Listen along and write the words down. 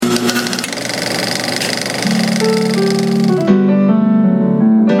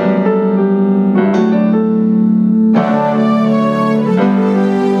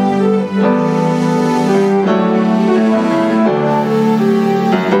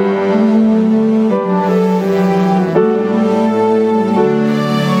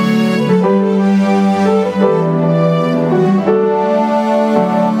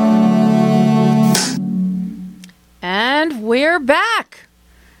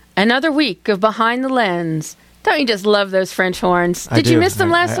Another week of Behind the Lens. Don't you just love those French horns? Did you miss them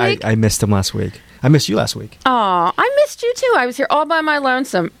last week? I missed them last week. I missed you last week. Aw, I missed you too. I was here all by my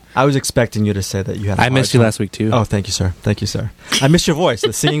lonesome. I was expecting you to say that you had. I missed you last week too. Oh, thank you, sir. Thank you, sir. I missed your voice.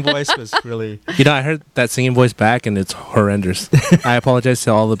 The singing voice was really. I heard that singing voice back, and it's horrendous. I apologize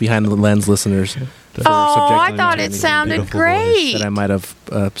to all the Behind the Lens listeners. I thought it sounded great. That I might have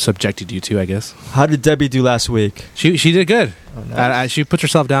subjected you to, I guess. How did Debbie do last week? She did good. Oh, nice. She puts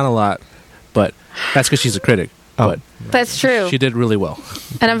herself down a lot, but that's because she's a critic. Oh. But that's true. She did really well.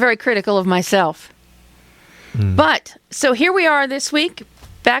 And I'm very critical of myself. But, so here we are this week,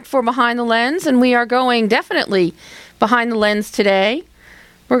 back for Behind the Lens, and we are going definitely behind the lens today.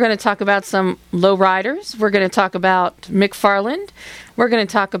 We're going to talk about some lowriders. We're going to talk about McFarland. We're going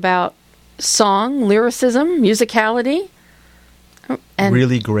to talk about song, lyricism, musicality. And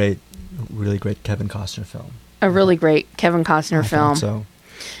really great Kevin Costner film. A really great Kevin Costner film. So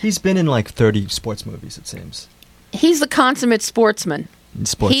he's been in like 30 sports movies, it seems. He's the consummate sportsman.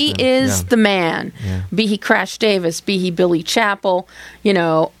 He is the man. Yeah. Be he Crash Davis, be he Billy Chappell,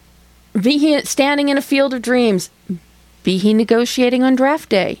 be he standing in a field of dreams, be he negotiating on draft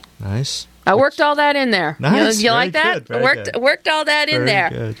day. Nice. I worked all that in there. Nice. You like that? Worked all that in there.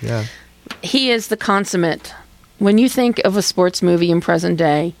 Very good, yeah. He is the consummate. When you think of a sports movie in present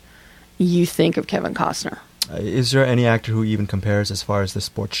day, you think of Kevin Costner. Is there any actor who even compares as far as the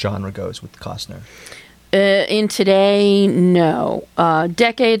sports genre goes with Costner? In today, no.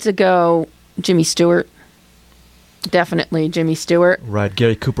 Decades ago, Jimmy Stewart. Definitely Jimmy Stewart. Right.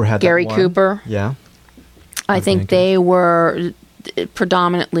 Gary Cooper had Gary that one. Cooper. Yeah. I think they were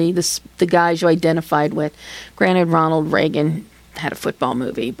predominantly the guys you identified with. Granted, Ronald Reagan had a football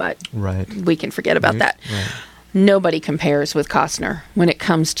movie, but we can forget about that. Right. Nobody compares with Costner when it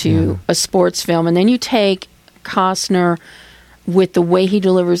comes to a sports film. And then you take Costner with the way he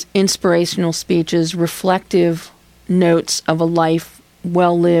delivers inspirational speeches, reflective notes of a life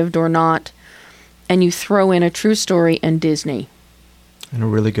well lived or not, and you throw in a true story and Disney. And a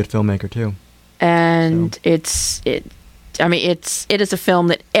really good filmmaker too. And it is a film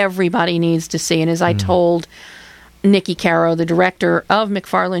that everybody needs to see. And as I told Nikki Caro, the director of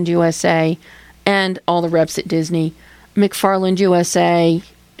McFarland USA, and all the reps at Disney, McFarland USA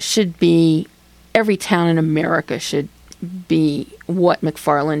should be, every town in America should be what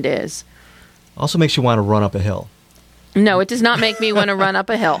McFarland is. Also makes you want to run up a hill. No, it does not make me want to run up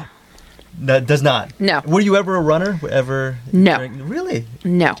a hill. That does not? No. Were you ever a runner? No. Really?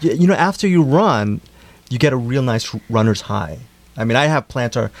 No. After you run, you get a real nice runner's high. I mean, I have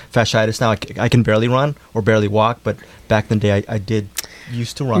plantar fasciitis now. I can barely run or barely walk, but back in the day, I did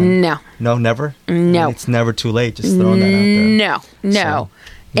used to run. No. No, never? No. I mean, it's never too late, just throwing that out there. No. So,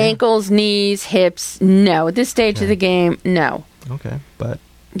 yeah. Ankles, knees, hips, no. At this stage of the game, no. Okay, but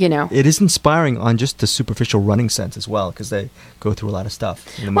it is inspiring on just the superficial running sense as well, because they go through a lot of stuff.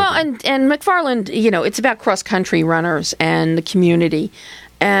 Well, and McFarland, it's about cross-country runners and the community.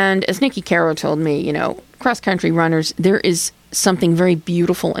 And as Nikki Caro told me, cross-country runners, there is something very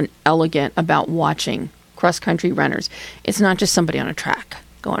beautiful and elegant about watching cross-country runners. It's not just somebody on a track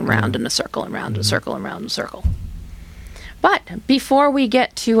going round in a circle and round in a circle and round in a circle. But before we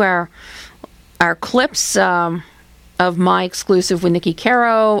get to our clips of my exclusive with Nikki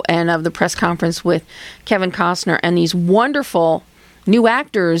Caro and of the press conference with Kevin Costner and these wonderful new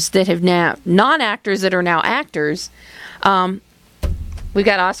actors that have now, non-actors that are now actors, we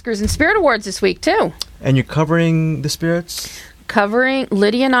got Oscars and Spirit Awards this week too. And you're covering the Spirits?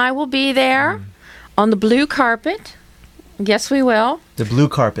 Lydia and I will be there on the blue carpet. Yes, we will. The blue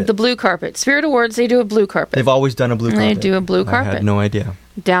carpet. The blue carpet. Spirit Awards, they do a blue carpet. They've always done a blue carpet. They do a blue carpet. I had no idea.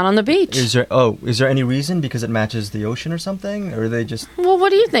 Down on the beach. Is there any reason? Because it matches the ocean or something? Or are they just... Well, what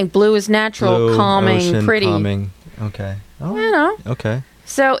do you think? Blue is natural, blue, calming, ocean, pretty. Calming. Okay. Oh, okay.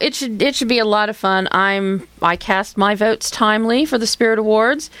 So it should be a lot of fun. I cast my votes timely for the Spirit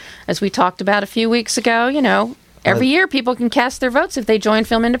Awards, as we talked about a few weeks ago. Every year people can cast their votes if they join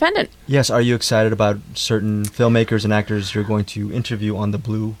Film Independent. Yes. Are you excited about certain filmmakers and actors you're going to interview on the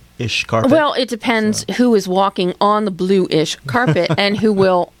blue-ish carpet? Well, it depends who is walking on the blue-ish carpet and who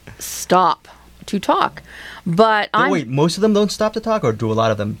will stop to talk. But wait, most of them don't stop to talk, or do a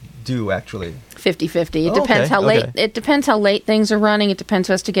lot of them do actually? 50-50. It depends how late. It depends how late things are running. It depends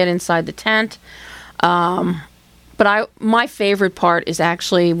who has to get inside the tent. But my favorite part is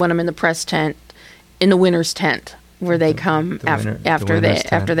actually when I'm in the press tent, in the winner's tent, where they come after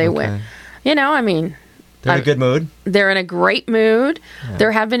they win. They're in a good mood. They're in a great mood. Yeah.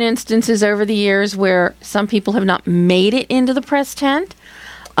 There have been instances over the years where some people have not made it into the press tent.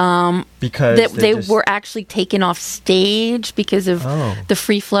 Because that they just- were actually taken off stage because of Oh. the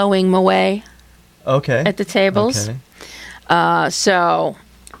free-flowing moe okay at the tables. Okay. So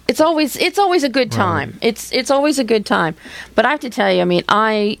it's always a good time. It's always a good time. But I have to tell you, I mean,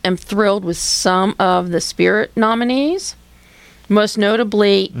 I am thrilled with some of the Spirit nominees. Most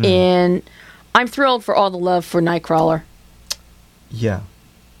notably I'm thrilled for All the Love for Nightcrawler. Yeah.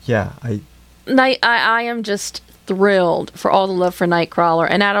 I I am just thrilled for All the Love for Nightcrawler.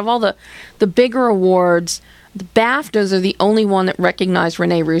 And out of all the bigger awards, the BAFTAs are the only one that recognized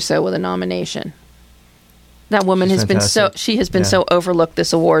Renee Russo with a nomination. That woman She's has been fantastic. so overlooked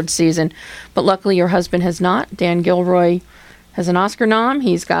this award season, but luckily her husband has not. Dan Gilroy has an Oscar nom.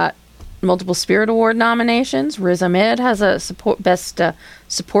 He's got multiple Spirit Award nominations. Riz Ahmed has a best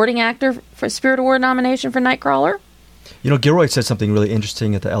supporting actor for Spirit Award nomination for Nightcrawler. You know, Gilroy said something really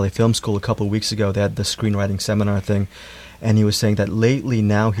interesting at the LA Film School a couple of weeks ago. They had the screenwriting seminar thing, and he was saying that lately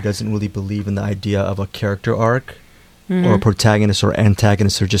now he doesn't really believe in the idea of a character arc or a protagonist or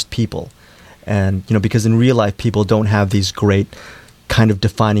antagonist or just people. And, you know, because in real life, people don't have these great kind of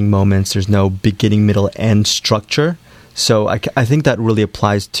defining moments. There's no beginning, middle, end structure. So I think that really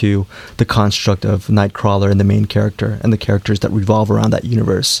applies to the construct of Nightcrawler and the main character and the characters that revolve around that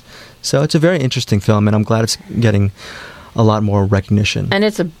universe. So it's a very interesting film, and I'm glad it's getting a lot more recognition. And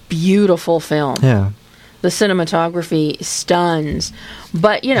it's a beautiful film. Yeah. The cinematography stuns.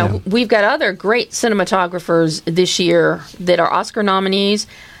 But, you know, we've got other great cinematographers this year that are Oscar nominees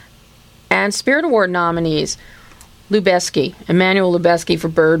and Spirit Award nominees. Lubezki, Emmanuel Lubezki for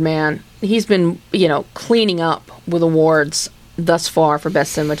Birdman. He's been, you know, cleaning up with awards thus far for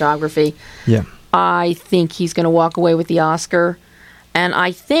Best Cinematography. Yeah. I think he's going to walk away with the Oscar. And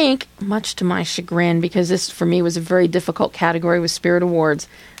I think, much to my chagrin, because this for me was a very difficult category with Spirit Awards,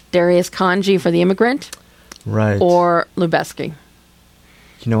 Darius Kanji for The Immigrant Right. or Lubezki.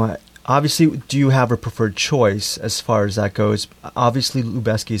 You know what? Obviously, do you have a preferred choice as far as that goes? Obviously,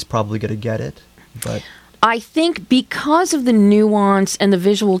 Lubezki is probably going to get it, but I think because of the nuance and the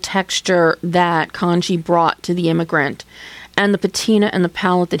visual texture that Kanji brought to The Immigrant and the patina and the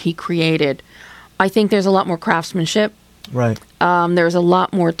palette that he created, I think there's a lot more craftsmanship. right. There's a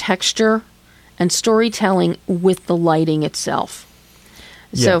lot more texture and storytelling with the lighting itself.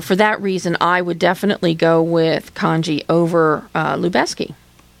 Yeah. So for that reason, I would definitely go with Kanji over Lubezki.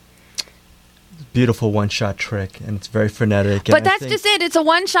 Beautiful one-shot trick, and it's very frenetic. But that's just it. It's a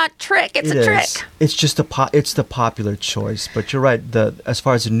one-shot trick. It's a trick. It's just it's the popular choice. But you're right. As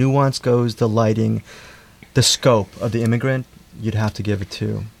far as the nuance goes, the lighting, the scope of The Immigrant, you'd have to give it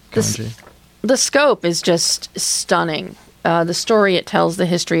to Kanji. The scope is just stunning. The story it tells, the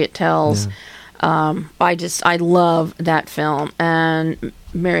history it tells. I love that film. And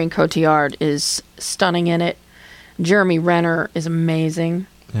Marion Cotillard is stunning in it. Jeremy Renner is amazing.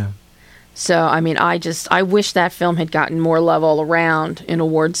 Yeah. So, I mean, I wish that film had gotten more love all around in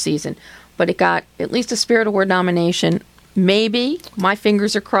award season. But it got at least a Spirit Award nomination. Maybe. My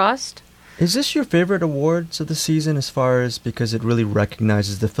fingers are crossed. Is this your favorite awards of the season as far as because it really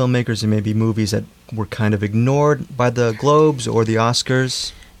recognizes the filmmakers and maybe movies that were kind of ignored by the Globes or the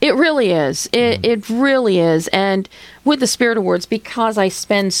Oscars? It really is. It really is. And with the Spirit Awards, because I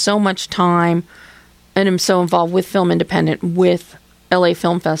spend so much time and am so involved with Film Independent, with LA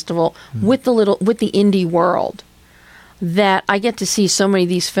Film Festival, with the indie world, that I get to see so many of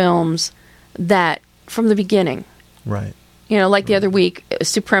these films that from the beginning. Right. You know, like the other week,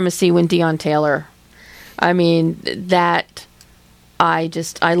 Supremacy when Dion Taylor. I mean, that I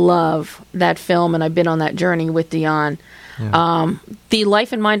love that film, and I've been on that journey with Dion. Yeah. The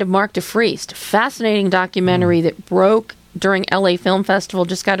Life and Mind of Mark DeFriest, fascinating documentary that broke during LA Film Festival,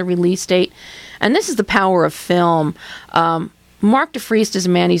 just got a release date. And this is the power of film. Mark DeFriest is a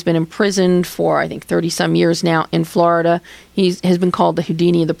man, he's been imprisoned for, I think, 30-some years now in Florida. He has been called the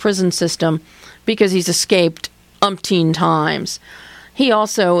Houdini of the prison system because he's escaped umpteen times. He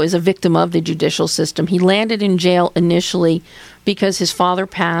also is a victim of the judicial system. He landed in jail initially because his father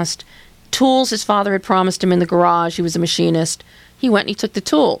passed. Tools his father had promised him in the garage. He was a machinist. He went and he took the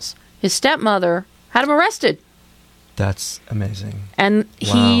tools. His stepmother had him arrested. That's amazing. And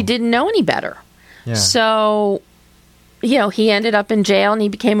he didn't know any better. Yeah. So, you know, he ended up in jail and he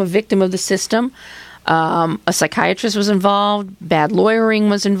became a victim of the system. A psychiatrist was involved. Bad lawyering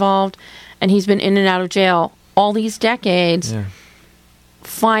was involved. And he's been in and out of jail all these decades. Yeah.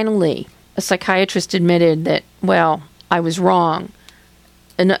 Finally, a psychiatrist admitted that, well, I was wrong.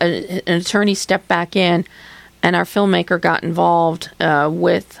 An attorney stepped back in, and our filmmaker got involved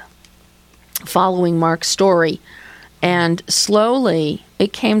with following Mark's story. And slowly,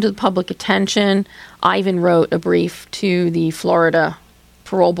 it came to the public attention. I even wrote a brief to the Florida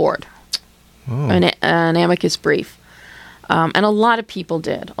parole board, Oh. an amicus brief. And a lot of people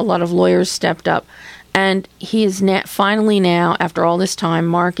did. A lot of lawyers stepped up. And he is finally now, after all this time,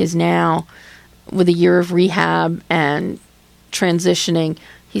 Mark is now, with a year of rehab and transitioning,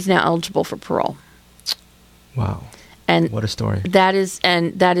 he's now eligible for parole. Wow. And what a story. That is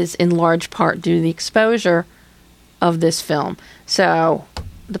in large part due to the exposure of this film. So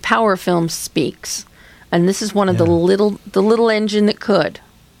the power of film speaks. And this is one of the little engine that could.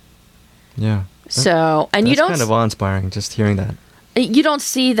 Yeah. So, and you That's don't kind of awe-inspiring just hearing that. You don't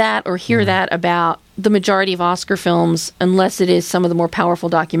see that or hear that about the majority of Oscar films unless it is some of the more powerful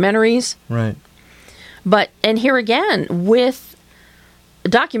documentaries. Right. And here again, with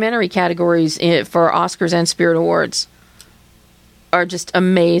documentary categories for Oscars and Spirit Awards are just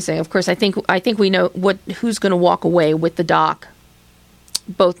amazing. Of course, I think we know who's going to walk away with the doc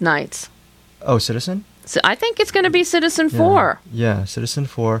both nights. Oh, Citizen? So I think it's going to be Citizen 4. Yeah, Citizen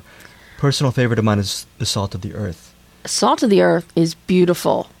 4. Personal favorite of mine is The Salt of the Earth. Salt of the Earth is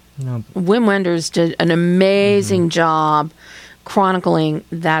beautiful. You know, Wim Wenders did an amazing job chronicling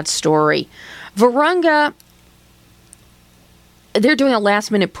that story. Virunga, they're doing a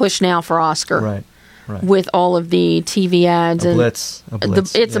last-minute push now for Oscar. Right. With all of the TV ads. A blitz.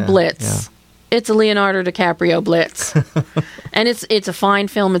 It's a blitz. Yeah. It's a Leonardo DiCaprio blitz. And it's a fine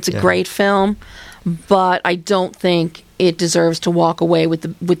film. It's a great film. But I don't think it deserves to walk away with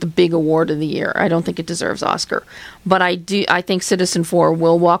the big award of the year. I don't think it deserves Oscar. But I think Citizen 4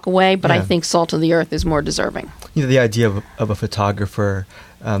 will walk away, but I think Salt of the Earth is more deserving. You know, the idea of a photographer,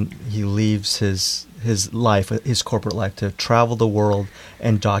 he leaves his life, his corporate life, to travel the world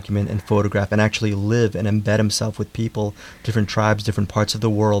and document and photograph and actually live and embed himself with people, different tribes, different parts of the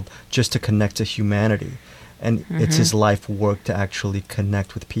world, just to connect to humanity. And it's his life work to actually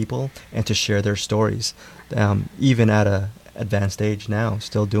connect with people and to share their stories, even at a advanced age now,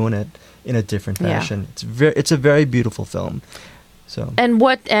 still doing it in a different fashion. It's a very beautiful film. So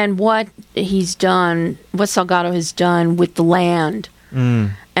what he's done, what Salgado has done with the land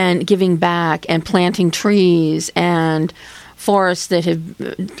and giving back and planting trees and forests that have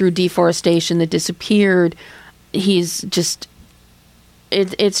through deforestation that disappeared, it's just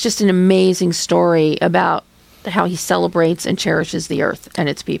an amazing story about how he celebrates and cherishes the earth and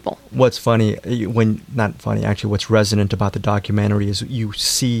its people. What's funny, what's resonant about the documentary is you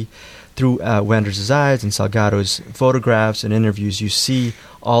see through Wenders' eyes and Salgado's photographs and interviews, you see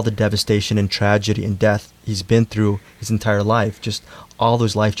all the devastation and tragedy and death he's been through his entire life, just all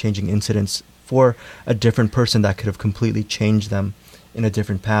those life-changing incidents for a different person that could have completely changed them in a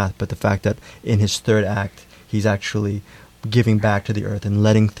different path. But the fact that in his third act, he's actually giving back to the earth and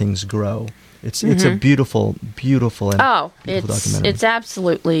letting things grow. It's a beautiful documentary. It's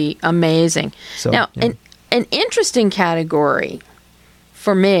absolutely amazing. So, now, an interesting category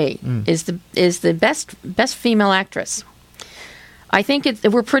for me is the best female actress. I think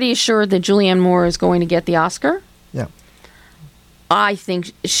we're pretty assured that Julianne Moore is going to get the Oscar. Yeah. I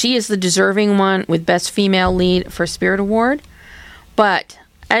think she is the deserving one with Best Female Lead for Spirit Award. But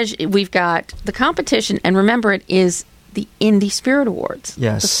as we've got the competition, and remember, it is the Indie Spirit Awards.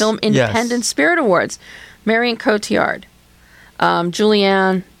 Yes. The Film Independent Spirit Awards. Marion Cotillard,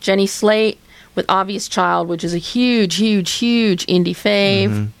 Julianne, Jenny Slate with Obvious Child, which is a huge indie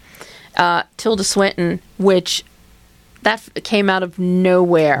fave. Tilda Swinton, which that came out of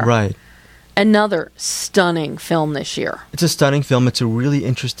nowhere. Right. Another stunning film this year. It's a stunning film. It's a really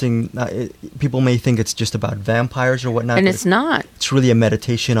interesting... people may think it's just about vampires or whatnot. And it's not. It's really a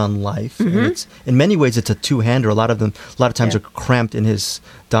meditation on life. And it's, in many ways, it's a two-hander. A lot of times are cramped in his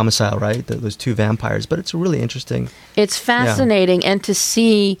domicile, right? Those two vampires. But it's really interesting. It's fascinating. And to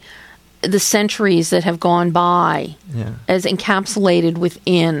see the centuries that have gone by as encapsulated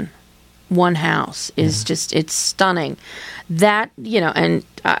within one house is just, it's stunning. That, and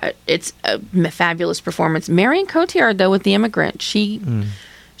it's a fabulous performance. Marion Cotillard, though, with The Immigrant, she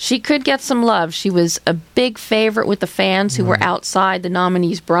could get some love. She was a big favorite with the fans who were outside the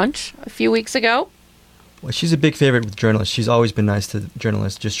nominees' brunch a few weeks ago. Well, she's a big favorite with journalists. She's always been nice to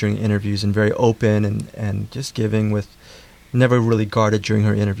journalists just during interviews and very open and just giving with never really guarded during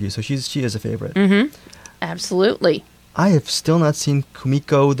her interviews. So she is a favorite. Absolutely. I have still not seen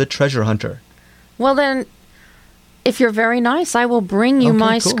Kumiko the Treasure Hunter. Well, then, if you're very nice, I will bring you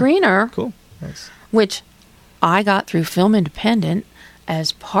my screener. Cool. Nice. Which I got through Film Independent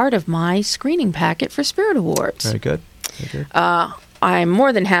as part of my screening packet for Spirit Awards. Very good. Very good. I'm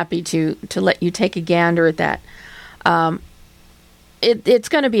more than happy to let you take a gander at that. It's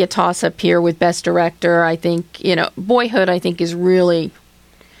going to be a toss-up here with Best Director. I think, Boyhood, I think, is really...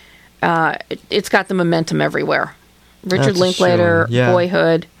 it's got the momentum everywhere. Richard That's Linklater, true. Yeah.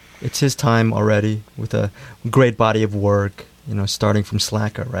 Boyhood. It's his time already with a great body of work, starting from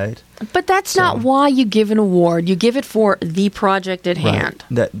Slacker, right? But that's not why you give an award. You give it for the project at hand.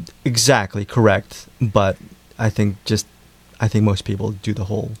 That exactly correct. But I think most people do the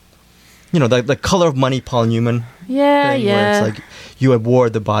whole, the Color of Money, Paul Newman. Yeah, thing, where it's like you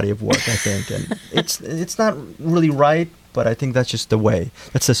award the body of work. I think, and it's not really right. But I think that's just the way.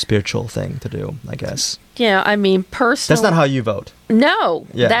 That's a spiritual thing to do, I guess. Yeah, I mean, personally, that's not how you vote. No,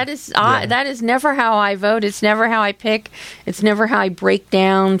 Yeah. that is never how I vote. It's never how I pick. It's never how I break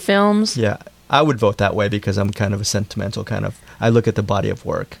down films. Yeah, I would vote that way because I'm kind of a sentimental kind of. I look at the body of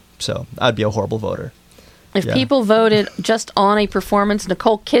work, so I'd be a horrible voter. If people voted just on a performance,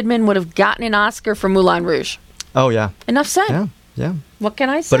 Nicole Kidman would have gotten an Oscar for Moulin Rouge. Oh yeah. Enough said. Yeah. What can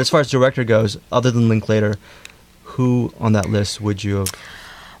I say? But as far as director goes, other than Linklater, who on that list would you have?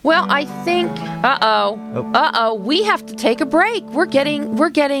 Well, I think. We have to take a break. We're getting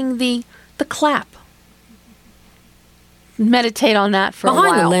the clap. Meditate on that for a while.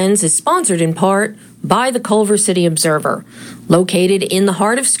 Behind the Lens is sponsored in part by the Culver City Observer. Located in the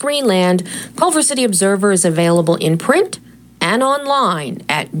heart of Screenland, Culver City Observer is available in print and online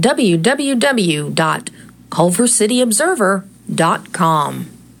at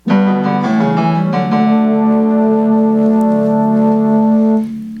www.culvercityobserver.com.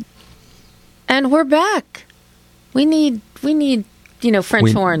 And we're back. We need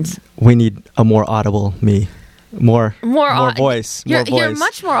French horns. We need a more audible me. More voice. You're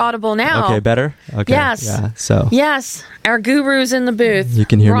much more audible now. Okay, better? Okay. Yes. Yeah, so. Yes. Our guru's in the booth. You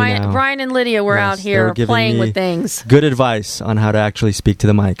can hear me now. Brian and Lydia were out they were here giving playing me with things. Good advice on how to actually speak to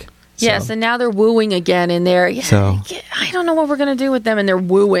the mic. Yes, So. and now they're wooing again in there. So. I don't know what we're going to do with them, and they're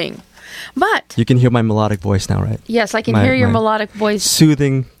wooing. But You can hear my melodic voice now, right? yes, I can hear your melodic voice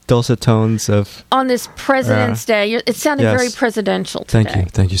Soothing, dulcet tones of... on this President's Day. It sounded Yes. very presidential today.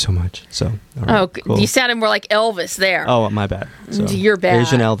 Thank you so much. So, all right, cool. You sounded more like Elvis there. Oh, my bad. So, You're bad.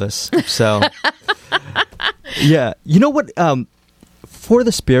 Asian Elvis. So, yeah. You know what? For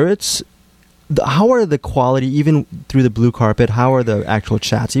the spirits, how are the quality, even through the blue carpet, how are the actual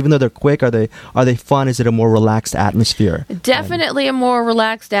chats? Even though they're quick, are they fun? Is it a more relaxed atmosphere? Definitely a more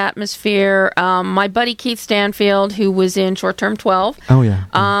relaxed atmosphere. My buddy Keith Stanfield, who was in Short Term 12. Oh, yeah.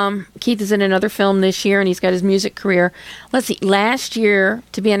 Keith is in another film this year, and he's got his music career. Let's see. Last year,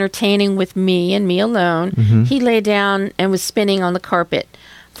 to be entertaining with me and me alone, he lay down and was spinning on the carpet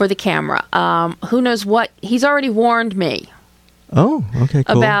for the camera. Who knows what? He's already warned me. Oh, okay,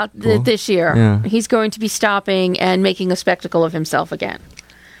 cool. About cool. this year. Yeah. He's going to be stopping and making a spectacle of himself again.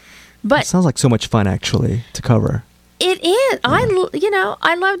 But It sounds like so much fun, actually, to cover. it is. Yeah.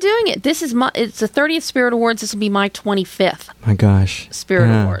 I love doing it. It's the 30th Spirit Awards. This will be my 25th My gosh. Spirit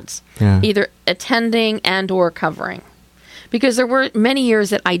Yeah. Awards. Yeah. Either attending and or covering. Because there were many years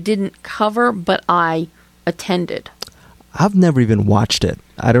that I didn't cover, but I attended. I've never even watched it.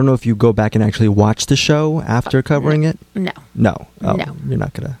 I don't know if you go back and actually watch the show after covering it. No. No. Oh, No. You're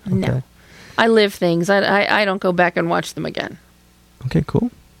not going to. Okay. No. I live things. I don't go back and watch them again. Okay, cool.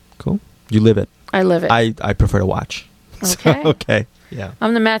 You live it. I live it. I prefer to watch. Okay. So, okay. Yeah.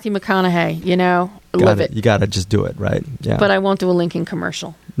 I'm the Matthew McConaughey, live it. You got to just do it, right? Yeah. But I won't do a Lincoln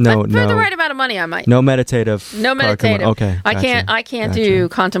commercial. No, But for the right amount of money, I might. No meditative. No meditative. Okay. I gotcha. can't do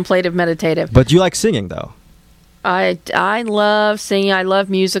contemplative meditative. But you like singing, though. I love singing. I love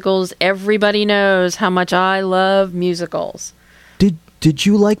musicals. Everybody knows how much I love musicals. Did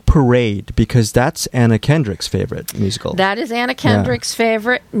you like Parade? Because that's Anna Kendrick's favorite musical. That is Anna Kendrick's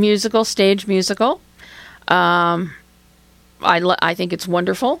favorite musical, stage musical. I think it's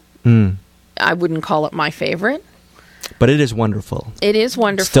wonderful. Mm. I wouldn't call it my favorite. But it is wonderful. It is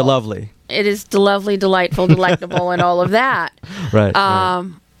wonderful. Still lovely. It is lovely, delightful, delectable, and all of that. Right.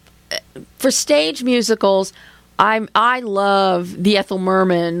 For stage musicals, I love the Ethel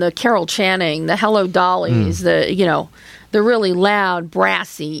Merman, the Carol Channing, the Hello Dollies, the really loud,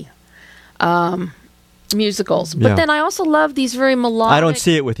 brassy musicals. But then I also love these very melodic. I don't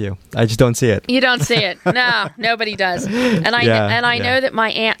see it with you. I just don't see it. You don't see it. No, nobody does. And I know that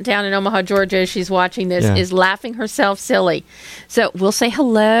my aunt down in Omaha, Georgia, she's watching this, is laughing herself silly. So we'll say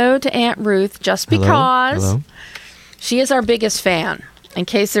hello to Aunt Ruth just because Hello. she is our biggest fan. In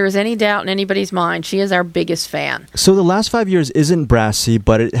case there is any doubt in anybody's mind, she is our biggest fan. So the last 5 years isn't brassy,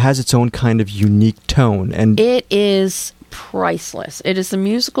 but it has its own kind of unique tone. And It is priceless. It is the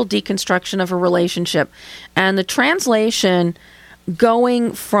musical deconstruction of a relationship. And the translation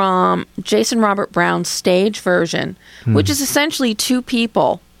going from Jason Robert Brown's stage version, which is essentially two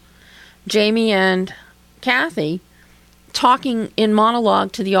people, Jamie and Kathy, talking in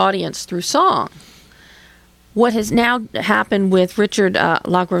monologue to the audience through song. what has now happened with Richard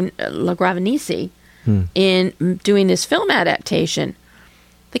Lagravanese in doing this film adaptation,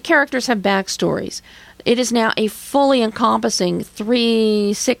 the characters have backstories. It is now a fully encompassing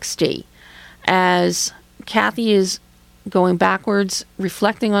 360 as Kathy is going backwards,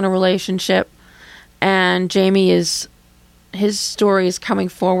 reflecting on a relationship, and Jamie his story is coming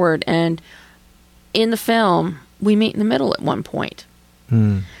forward. And in the film, we meet in the middle at one point.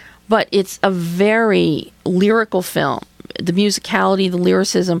 But it's a very lyrical film. The musicality, the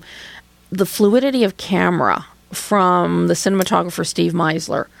lyricism, the fluidity of camera from the cinematographer Steve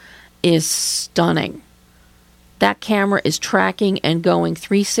Meisler is stunning. That camera is tracking and going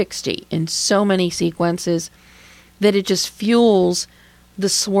 360 in so many sequences that it just fuels the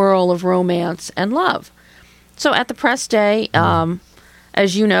swirl of romance and love. So at the press day,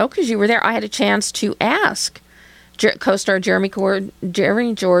 as you know, because you were there, I had a chance to ask co-star Jeremy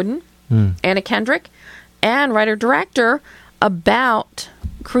Jordan, Anna Kendrick, and writer-director about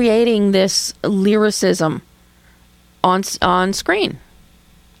creating this lyricism on screen.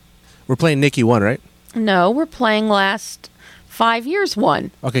 We're playing Nikki 1, right? No, we're playing last 5 years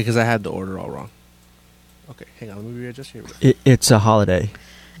one. Okay, because I had the order all wrong. Okay, hang on. Let me readjust here. It's a holiday.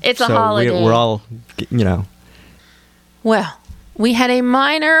 It's a holiday. We're all, Well, we had a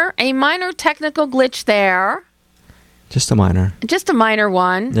minor technical glitch there. Just a minor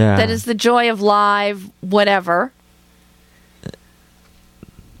one. Yeah. That is the joy of live whatever.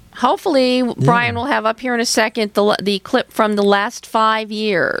 Hopefully, Brian will have up here in a second the clip from the last 5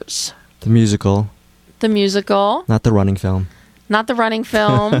 years. The musical. Not the running film.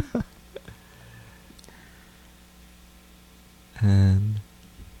 And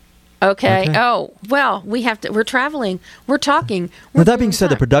okay. Oh, well, we're traveling. We're talking. Now, that being said,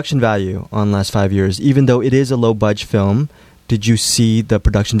 the production value on Last 5 Years, even though it is a low-budget film, did you see the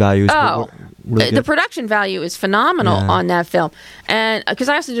production values? Really the production value is phenomenal on that film. And because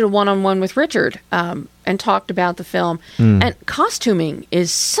I also did a one-on-one with Richard and talked about the film. And costuming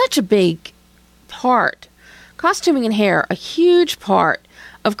is such a big part. Costuming and hair, a huge part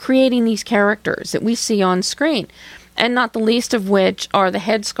of creating these characters that we see on screen. And not the least of which are the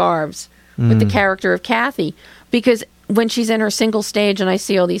headscarves with the character of Kathy. Because when she's in her single stage and I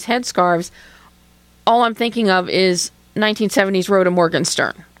see all these headscarves, all I'm thinking of is 1970s Rhoda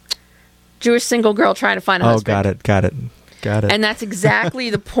Morgenstern. Jewish single girl trying to find a husband. Got it. And that's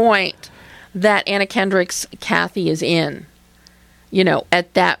exactly the point that Anna Kendrick's Kathy is in,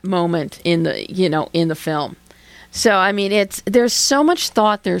 at that moment in the film. So, I mean, there's so much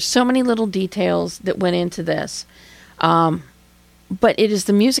thought, there's so many little details that went into this. But it is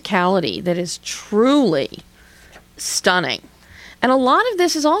the musicality that is truly stunning. And a lot of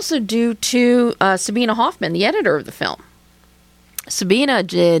this is also due to Sabina Hoffman, the editor of the film. Sabina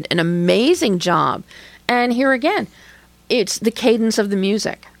did an amazing job. And here again, it's the cadence of the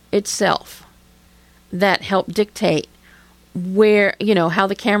music itself that helped dictate where, how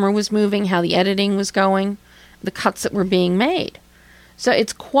the camera was moving, how the editing was going, the cuts that were being made. So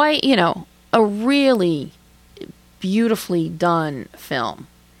it's quite, a really beautifully done film.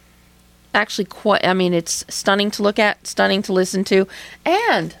 Actually, it's stunning to look at, stunning to listen to.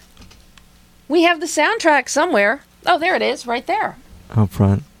 And we have the soundtrack somewhere. Oh, there it is, right there. Up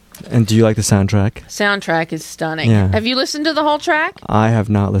front. And do you like the soundtrack? Soundtrack is stunning. Yeah. Have you listened to the whole track? I have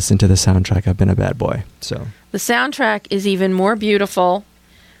not listened to the soundtrack. I've been a bad boy, so. The soundtrack is even more beautiful.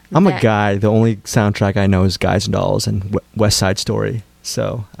 I'm a guy. The only soundtrack I know is Guys and Dolls and West Side Story.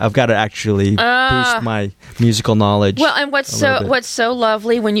 So I've got to actually boost my musical knowledge. Well, and what's so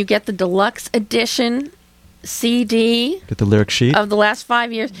lovely when you get the deluxe edition CD, get the lyric sheet of the last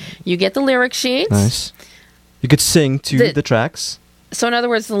 5 years. You get the lyric sheets. Nice. You could sing to the tracks. So in other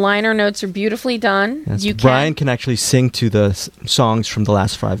words, the liner notes are beautifully done. Yes. Brian can actually sing to the songs from the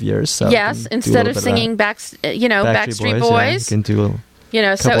last 5 years. So yes, instead of singing Backstreet Boys, you can do.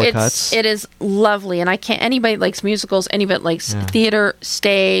 So it is lovely, and anybody that likes musicals, anybody that likes theater,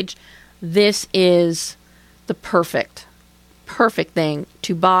 stage, this is the perfect thing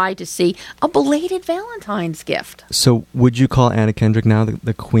to buy, to see, a belated Valentine's gift. So would you call Anna Kendrick now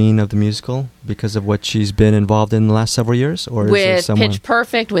the queen of the musical because of what she's been involved in the last several years? Or is there someone... Pitch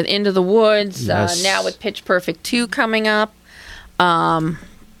Perfect, with Into the Woods, yes. Now with Pitch Perfect 2 coming up.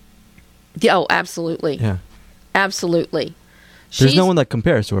 Absolutely. Yeah. Absolutely. There's no one that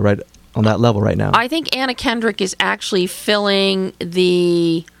compares to her right on that level right now. I think Anna Kendrick is actually filling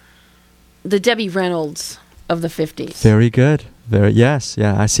the Debbie Reynolds of the 50s. Very good. Yes.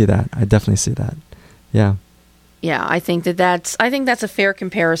 Yeah, I see that. I definitely see that. Yeah. Yeah, I think that's a fair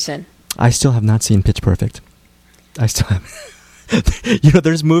comparison. I still have not seen Pitch Perfect. I still haven't.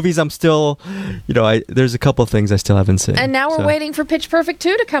 there's movies I'm still, there's a couple of things I still haven't seen. And now we're waiting for Pitch Perfect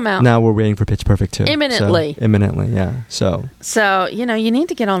 2 to come out. Now we're waiting for Pitch Perfect 2. Imminently. Imminently, yeah. So, you need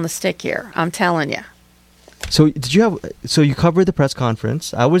to get on the stick here. I'm telling you. So you covered the press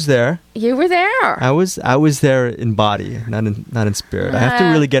conference. I was there. You were there. I was there in body, not in spirit. I have to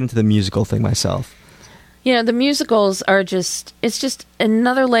really get into the musical thing myself. The musicals are it's just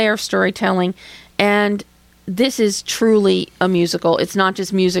another layer of storytelling, and this is truly a musical. It's not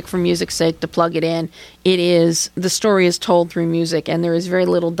just music for music's sake to plug it in. The story is told through music, and there is very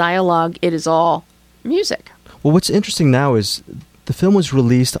little dialogue. It is all music. Well, what's interesting now is the film was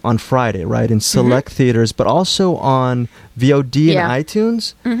released on Friday, right, in select theaters, but also on VOD and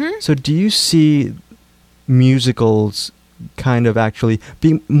iTunes. Mm-hmm. So do you see musicals kind of actually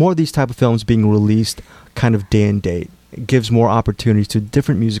being more of these type of films being released kind of day and date? It gives more opportunities to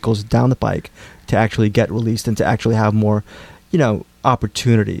different musicals down the pike to actually get released and to actually have more,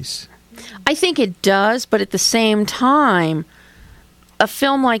 opportunities. I think it does, but at the same time, a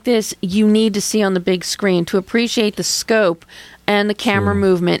film like this you need to see on the big screen to appreciate the scope and the camera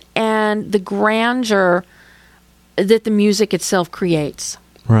movement and the grandeur that the music itself creates.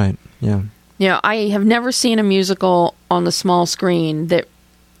 Right, yeah. I have never seen a musical on the small screen that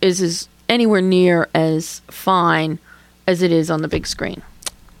is anywhere near as fine as it is on the big screen.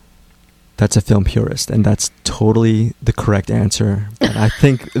 That's a film purist, and that's totally the correct answer. But I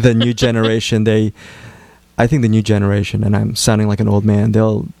think the new generation, and I'm sounding like an old man,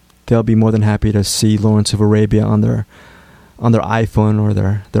 they'll be more than happy to see Lawrence of Arabia on their iPhone or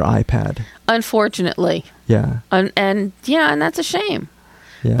their iPad. Unfortunately. Yeah. And that's a shame.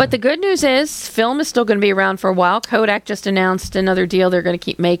 Yeah. But the good news is film is still going to be around for a while. Kodak just announced another deal. They're going to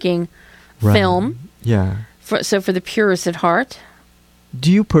keep making film. Yeah. So for the purists at heart. Do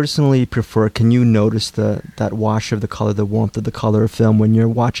you personally prefer, can you notice that wash of the color, the warmth of the color of film when you're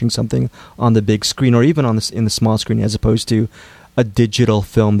watching something on the big screen or even in the small screen as opposed to a digital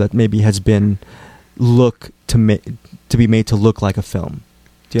film that maybe has been to be made to look like a film?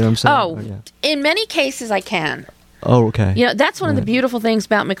 Do you know what I'm saying? In many cases I can. Oh, okay. That's one of the beautiful things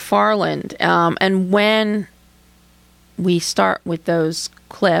about McFarland. And when we start with those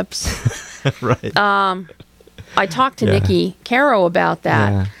clips, right. I talked to Nikki Caro about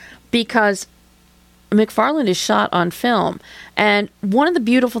that because McFarland is shot on film. And one of the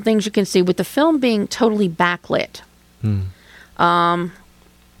beautiful things you can see with the film being totally backlit,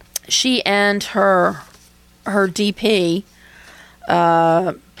 she and her DP,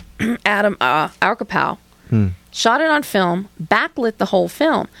 Adam Arkapow, shot it on film, backlit the whole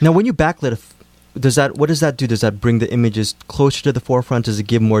film. Now, when you backlit what does that do? Does that bring the images closer to the forefront? Does it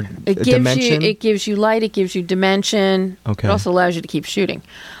give more dimension? It gives you light. It gives you dimension. Okay. It also allows you to keep shooting.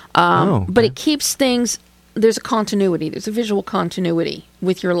 But it keeps things... There's a continuity. There's a visual continuity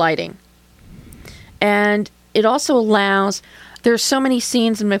with your lighting. And it also allows... There are so many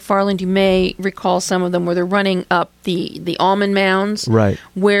scenes in McFarland, you may recall some of them, where they're running up the almond mounds. Right.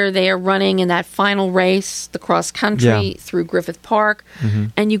 Where they are running in that final race, the cross-country, through Griffith Park. Mm-hmm.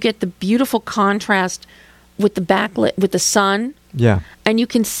 And you get the beautiful contrast with the backlit, with the sun. Yeah. And you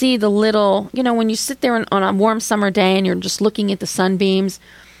can see the little, when you sit there on a warm summer day and you're just looking at the sunbeams,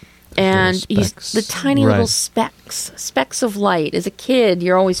 and the tiny little specks of light. As a kid,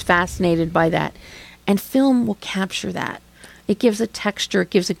 you're always fascinated by that. And film will capture that. It gives a texture,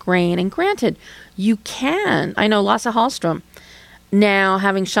 it gives a grain. And granted, you can. I know Lasse Hallström, now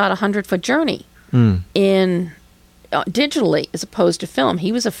having shot 100-Foot Journey in digitally as opposed to film.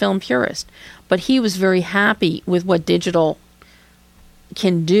 He was a film purist, but he was very happy with what digital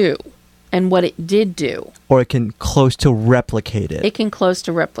can do and what it did do. Or it can close to replicate it. It can close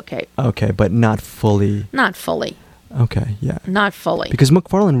to replicate. Okay, but not fully. Not fully. Okay, yeah. Not fully. Because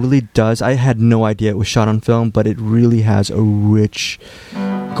McFarland really does, I had no idea it was shot on film, but it really has a rich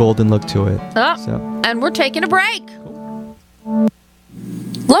golden look to it. And we're taking a break.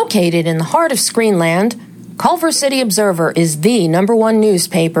 Located in the heart of Screenland, Culver City Observer is the #1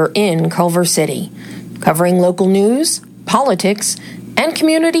 newspaper in Culver City, covering local news, politics, and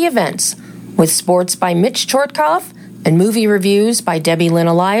community events, with sports by Mitch Chortkoff and movie reviews by Debbie Lynn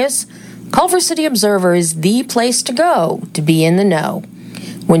Elias. Culver City Observer is the place to go to be in the know.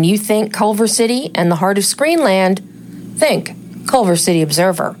 When you think Culver City and the heart of Screenland, think Culver City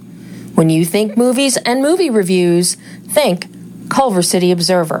Observer. When you think movies and movie reviews, think Culver City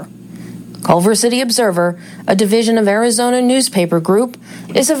Observer. Culver City Observer, a division of Arizona Newspaper Group,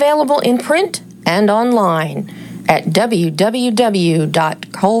 is available in print and online at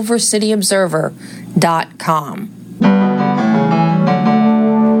www.culvercityobserver.com.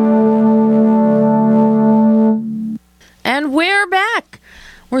 And we're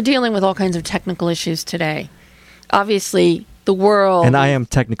we're dealing with all kinds of technical issues today. Obviously, the world... And I am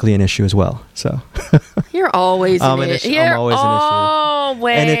technically an issue as well, so... You're always an issue. I'm always an issue.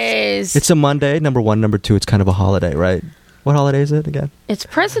 Always. And it's a Monday, number one. Number two, it's kind of a holiday, right? What holiday is it again? It's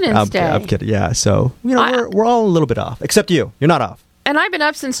President's Day. I'm kidding. Yeah, so we're all a little bit off, except you. You're not off. And I've been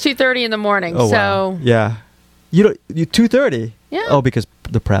up since 2:30 in the morning. Oh, so wow. Yeah. You 2:30? Yeah. Oh, because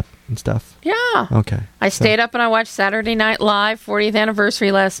the prep and stuff. yeah. Okay. I stayed up and I watched Saturday Night Live 40th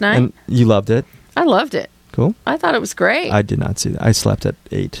anniversary last night. And you loved it. I loved it. Cool. I thought it was great. I did not see that. I slept at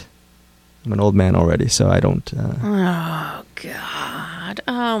 8. I'm an old man already, so I don't. Oh God!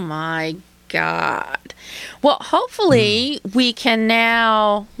 Oh my God! Well, hopefully we can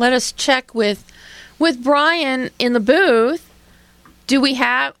now let us check with Brian in the booth. Do we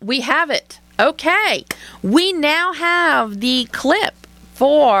have it? Okay, we now have the clip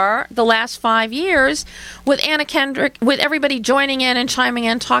for the last 5 years with Anna Kendrick, with everybody joining in and chiming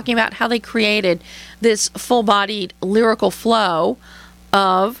in, talking about how they created this full-bodied lyrical flow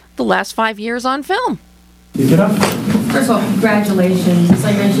of the last 5 years on film. Pick it up. First of all, congratulations. As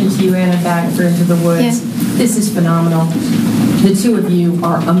I mentioned to you, Anna, back for Into the Woods, this is phenomenal. The two of you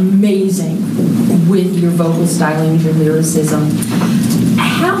are amazing with your vocal styling, your lyricism.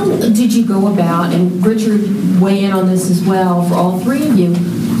 How did you go about, and Richard, weigh in on this as well for all three of you,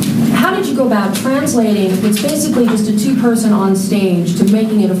 how did you go about translating what's basically just a two-person on stage to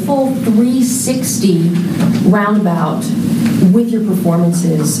making it a full 360 roundabout with your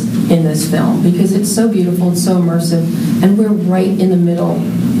performances in this film? Because it's so beautiful, it's so immersive, and we're right in the middle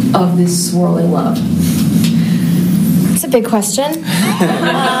of this swirling love. It's a big question.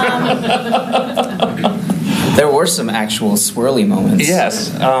 There were some actual swirly moments.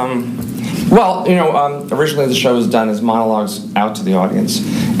 Yes. Well, originally the show was done as monologues out to the audience,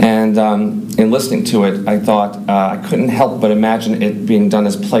 and in listening to it, I thought I couldn't help but imagine it being done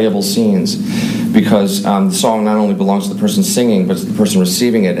as playable scenes, because the song not only belongs to the person singing, but to the person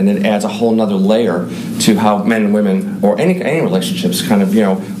receiving it, and it adds a whole nother layer to how men and women, or any relationships, kind of,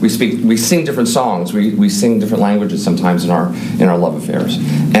 we sing different songs, we sing different languages sometimes in our love affairs,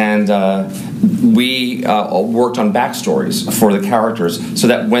 and we worked on backstories for the characters so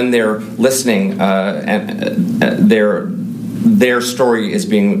that when they're listening and their story is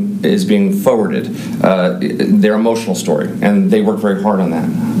being forwarded, their emotional story, and they worked very hard on that.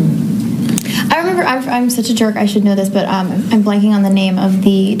 I remember, I'm such a jerk, I should know this, but I'm blanking on the name of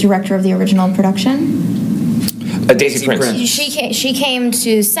the director of the original production. Daisy Prince. She came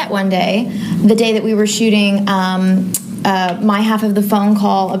to set one day, the day that we were shooting my half of the phone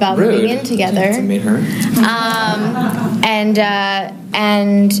call about moving in together. I made her.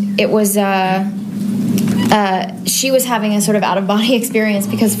 And it was she was having a sort of out-of-body experience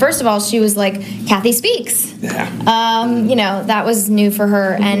because, first of all, she was like, Kathy speaks. Yeah. That was new for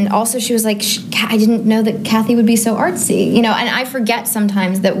her. And also she was like, I didn't know that Kathy would be so artsy. And I forget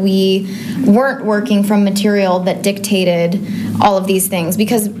sometimes that we weren't working from material that dictated all of these things,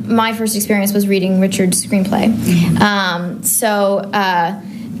 because my first experience was reading Richard's screenplay.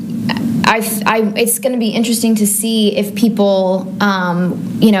 It's going to be interesting to see if people,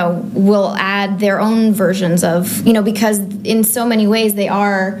 will add their own versions of, because in so many ways they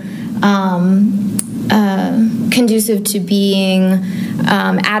are conducive to being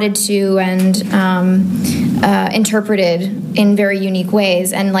added to and interpreted in very unique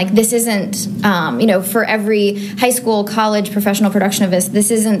ways. And this isn't, for every high school, college, professional production of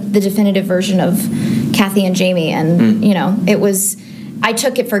this isn't the definitive version of Kathy and Jamie. And, it was... I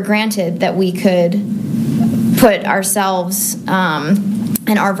took it for granted that we could put ourselves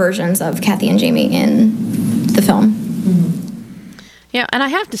and our versions of Kathy and Jamie in the film. Mm-hmm. Yeah, and I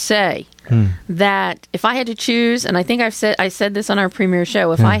have to say that if I had to choose, and I think I said this on our premiere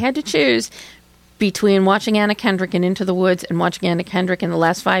show, if I had to choose between watching Anna Kendrick in Into the Woods and watching Anna Kendrick in the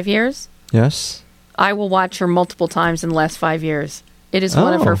last 5 years, yes, I will watch her multiple times in the last 5 years. It is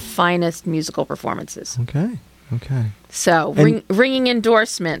one of her finest musical performances. Okay. So, ringing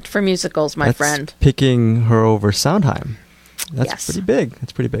endorsement for musicals, my friend. Picking her over Sondheim. That's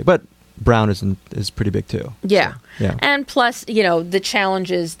pretty big. But Brown is pretty big too. Yeah. So, yeah. And plus, the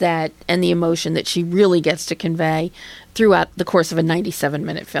challenges and the emotion that she really gets to convey throughout the course of a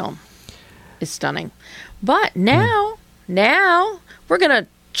 97-minute film is stunning. But now we're going to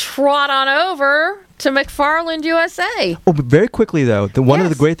trot on over to McFarland USA. Oh, but very quickly though, one of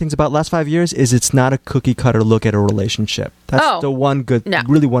the great things about last 5 years is it's not a cookie cutter look at a relationship. That's the one good,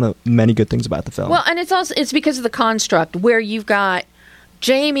 really one of many good things about the film. Well, and it's because of the construct where you've got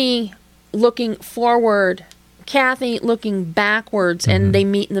Jamie looking forward, Kathy looking backwards, and they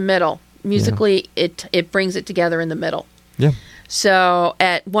meet in the middle. Musically, it brings it together in the middle. Yeah. So,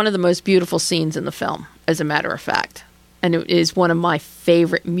 at one of the most beautiful scenes in the film, as a matter of fact, and it is one of my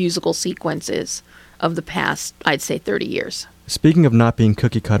favorite musical sequences of the past, I'd say, 30 years. Speaking of not being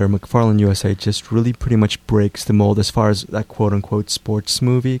cookie cutter, McFarland USA just really pretty much breaks the mold as far as that quote-unquote sports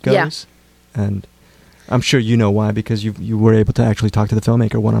movie goes. Yeah. And I'm sure you know why, because you were able to actually talk to the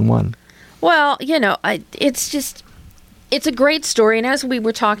filmmaker one-on-one. Well, it's a great story. And as we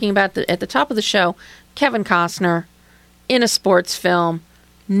were talking about at the top of the show, Kevin Costner in a sports film,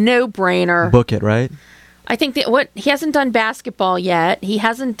 no-brainer. Book it, right? I think that he hasn't done basketball yet. He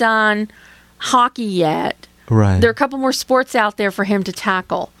hasn't done hockey yet. Right. There are a couple more sports out there for him to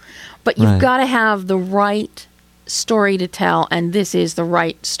tackle. But you've got to have the right story to tell, and this is the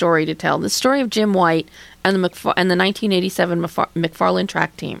right story to tell. The story of Jim White and the 1987 McFarland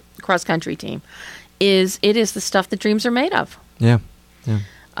track team, cross-country team, is the stuff that dreams are made of. Yeah.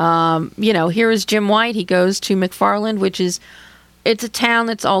 Here is Jim White. He goes to McFarland, it's a town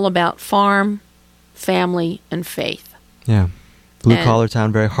that's all about farm, family, and faith. Yeah. Blue-collar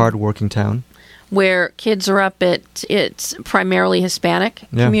town, very hard-working town. Where kids are up it's primarily Hispanic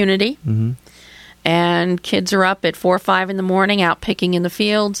community. Mm-hmm. And kids are up at 4 or 5 in the morning, out picking in the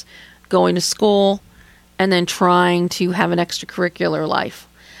fields, going to school, and then trying to have an extracurricular life.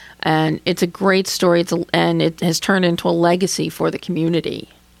 And it's a great story, and it has turned into a legacy for the community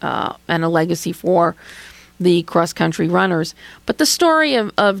and a legacy for the cross-country runners. But the story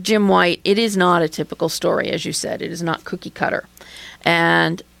of Jim White, it is not a typical story, as you said. It is not cookie cutter.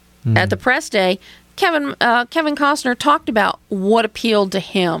 And at the press day, Kevin Costner talked about what appealed to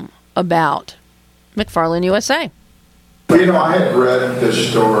him about McFarland USA. Well, I had read this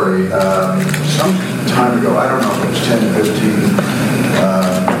story some time ago. I don't know if it was 10, 15.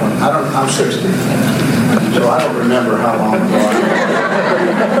 I'm 60, so I don't remember how long ago.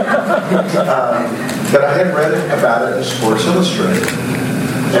 But I had read about it in Sports Illustrated.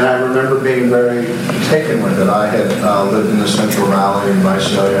 And I remember being very taken with it. I had lived in the Central Valley in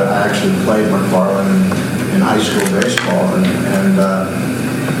Visalia. I actually played McFarland in high school baseball,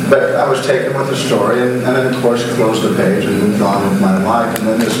 but I was taken with the story, and then of course closed the page and moved on with my life. And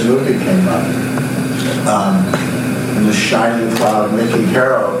then this movie came up, and the shining cloud, Mickey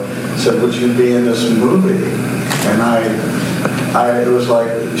Harrow, said, "Would you be in this movie?" And it was like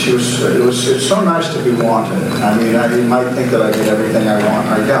it's so nice to be wanted. I mean, you might think that I get everything I want,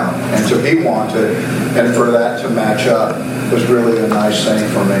 I don't. And to be wanted, and for that to match up, was really a nice thing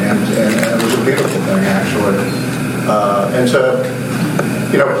for me, and it was a beautiful thing actually. And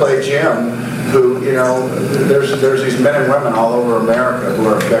to play Jim, who there's these men and women all over America who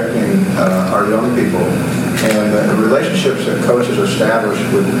are affecting our young people. And the relationships that coaches establish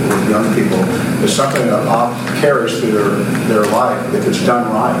with young people is something that carries through their life if it's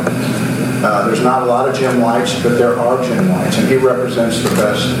done right. There's not a lot of Jim Whites, but there are Jim Whites, and he represents the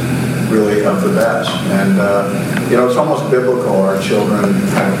best, really, of the best. And, it's almost biblical. Our children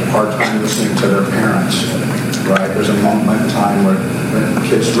have a hard time listening to their parents, right? There's a moment in time where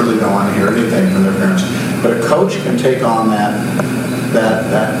kids really don't want to hear anything from their parents. But a coach can take on that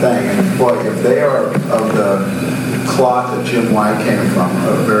thing, and boy, if they are of the cloth that Jim White came from,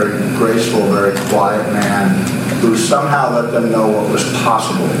 a very graceful, very quiet man who somehow let them know what was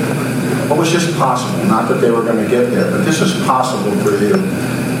possible. What was just possible, not that they were going to get there, but this is possible for you,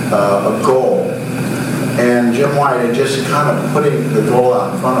 a goal. And Jim White had just kind of putting the goal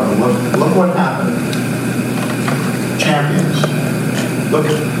out in front of him. Look what happened. Champions. Look,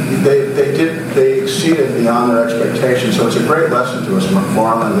 they exceeded beyond their expectations. So it's a great lesson to us,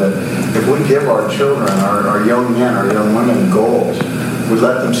 McFarland, that if we give our children, our young men, our young women goals, we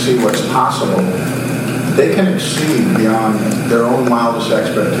let them see what's possible, they can exceed beyond their own wildest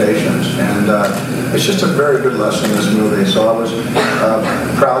expectations. And it's just a very good lesson in this movie. So I was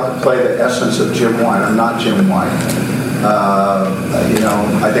proud to play the essence of Jim White. I'm not Jim White.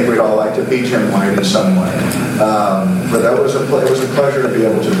 I think we'd all like to be Jim White in some way. But it was a pleasure to be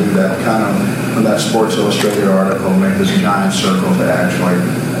able to do that, kind of, from that Sports Illustrated article, make this giant circle to actually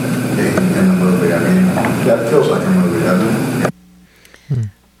be in the movie. I mean, that feels like a movie, doesn't it?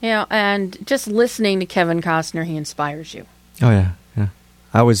 And just listening to Kevin Costner, he inspires you. Oh, yeah.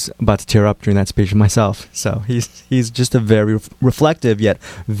 I was about to tear up during that speech myself. So he's just a very reflective yet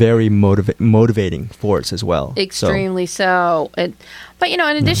very motivating force as well. Extremely so. But in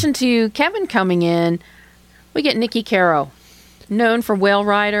addition to Kevin coming in, we get Nikki Caro, known for Whale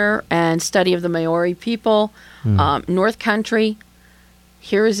Rider and Study of the Maori People, North Country.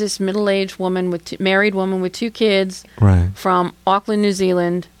 Here is this middle-aged woman married woman with 2 kids from Auckland, New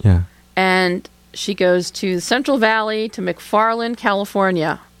Zealand. Yeah. And she goes to the Central Valley, to McFarland,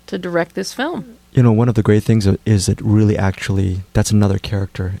 California, to direct this film. one of the great things is that really actually that's another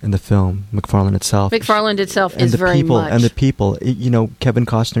character in the film, McFarlane itself. McFarlane itself and is the very people, much. And the people. Kevin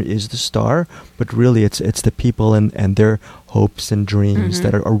Costner is the star, but really it's the people and their hopes and dreams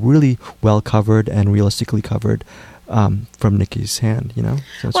that are really well covered and realistically covered from Nikki's hand, So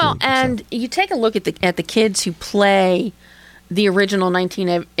it's well, really good and stuff. you take a look at the kids who play the original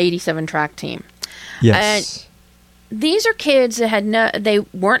 1987 track team. Yes. These are kids that they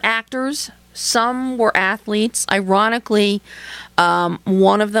weren't actors. Some were athletes. Ironically,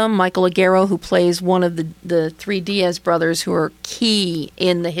 one of them, Michael Aguero, who plays one of the three Diaz brothers who are key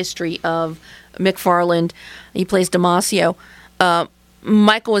in the history of McFarland, he plays Damasio.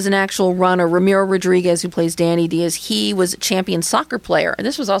 Michael was an actual runner. Ramiro Rodriguez, who plays Danny Diaz, he was a champion soccer player. And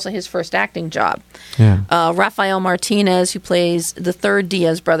this was also his first acting job. Yeah. Rafael Martinez, who plays the third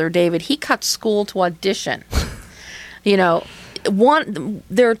Diaz brother, David, he cut school to audition. There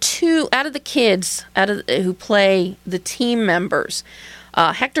are two out of the kids who play the team members.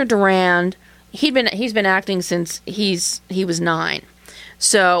 Hector Durand, he's been acting since he was 9,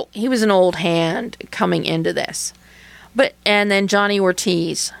 so he was an old hand coming into this. And then Johnny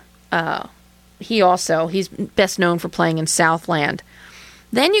Ortiz, he's best known for playing in Southland.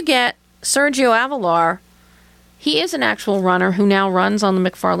 Then you get Sergio Avalar. He is an actual runner who now runs on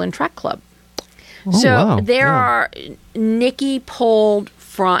the McFarland Track Club. Nikki pulled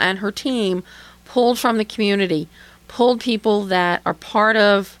from, and her team pulled from the community, pulled people that are part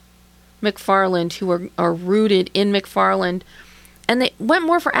of McFarland, who are rooted in McFarland, and they went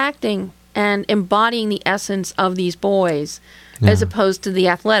more for acting and embodying the essence of these boys as opposed to the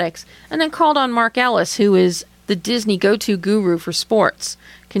athletics. And then called on Mark Ellis, who is the Disney go-to guru for sports,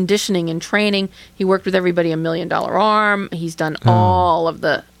 conditioning and training. He worked with everybody $1 Million Arm. He's done all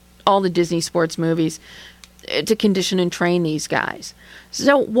the Disney sports movies to condition and train these guys.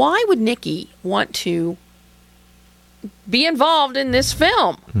 So why would Nikki want to be involved in this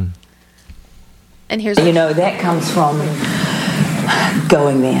film? And here's that comes from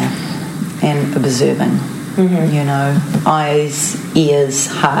going there and observing. Eyes, ears,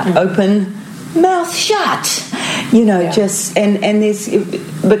 heart open, mouth shut. Just and there's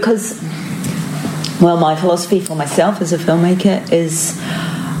because my philosophy for myself as a filmmaker is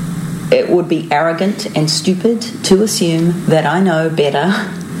it would be arrogant and stupid to assume that I know better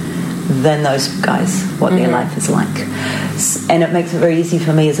than those guys what their life is like. And it makes it very easy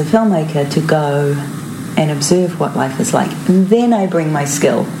for me as a filmmaker to go and observe what life is like. And then I bring my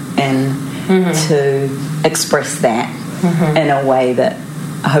skill in to express that in a way that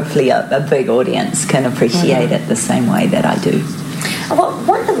hopefully a big audience can appreciate it the same way that I do. Well,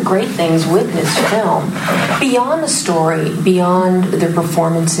 one of the great things with this film, beyond the story, beyond the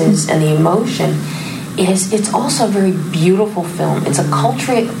performances and the emotion, is it's also a very beautiful film. It's a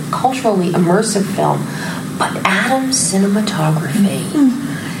culturally immersive film, but Adam's cinematography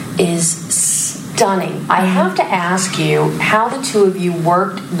is stunning. I have to ask you how the two of you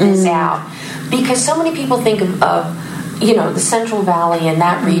worked this out, because so many people think of the Central Valley and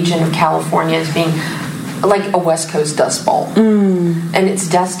that region of California as being like a West Coast Dust Bowl. And it's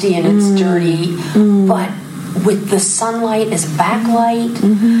dusty and it's dirty, but with the sunlight as backlight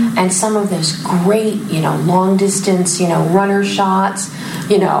and some of those great, long distance, runner shots,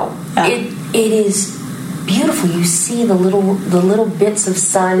 it is beautiful. You see the little bits of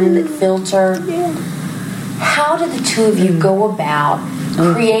sun that filter. How did the two of you go about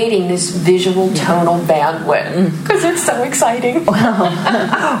creating this visual tonal bandwidth? Because it's so exciting.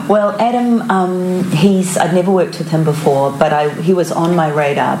 Well, Adam, I'd never worked with him before, but he was on my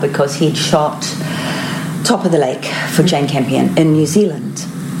radar because he'd shot Top of the Lake for Jane Campion in New Zealand.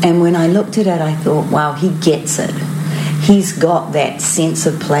 And when I looked at it, I thought, wow, he gets it. He's got that sense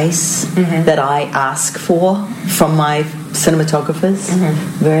of place that I ask for from my cinematographers.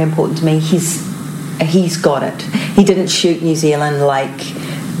 Very important to me. He's got it. He didn't shoot New Zealand like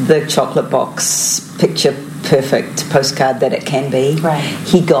the chocolate box picture perfect postcard that it can be. Right.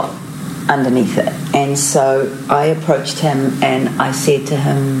 He got underneath it. And so I approached him and I said to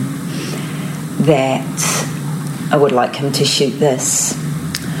him that I would like him to shoot this,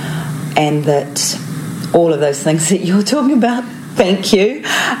 and that all of those things that you're talking about, thank you,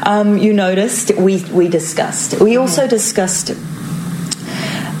 you noticed, we discussed. We also discussed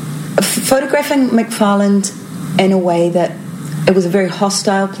photographing McFarland in a way that it was a very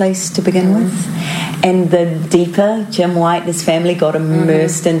hostile place to begin with, and the deeper Jim White, his family got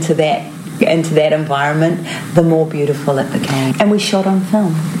immersed into that environment, the more beautiful it became. And we shot on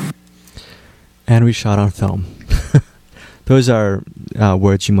film. Those are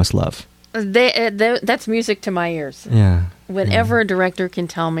words you must love. That's music to my ears. Yeah. Whenever a director can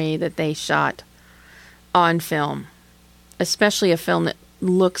tell me that they shot on film, especially a film that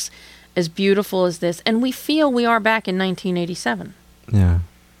looks as beautiful as this, and we feel we are back in 1987. Yeah.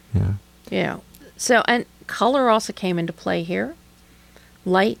 So, and color also came into play here.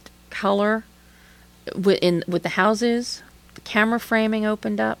 Light, color, with the houses, the camera framing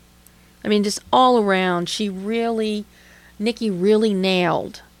opened up. I mean, just all around, Nikki really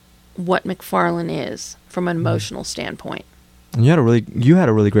nailed what McFarlane is from an emotional standpoint. And you had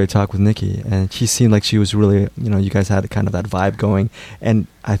a really great talk with Nikki, and she seemed like she was really, you guys had kind of that vibe going. And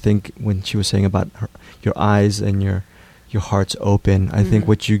I think when she was saying about your eyes and your heart's open, I think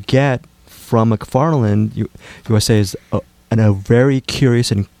what you get from McFarlane, you say, is a very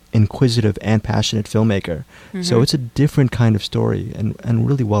curious and inquisitive and passionate filmmaker. So it's a different kind of story and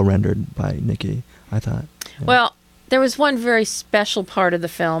really well rendered by Nikki, I thought. Yeah. Well, there was one very special part of the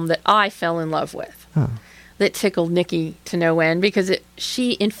film that I fell in love with. That tickled Nikki to no end, because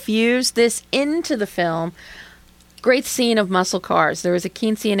she infused this into the film. Great scene of muscle cars. There is a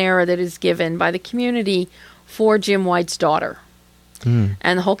quinceanera that is given by the community for Jim White's daughter.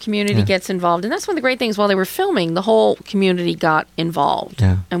 And the whole community gets involved. And that's one of the great things. While they were filming, the whole community got involved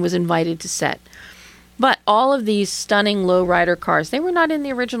and was invited to set. But all of these stunning lowrider cars, they were not in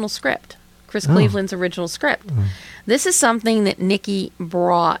the original script, Chris Cleveland's original script. This is something that Nikki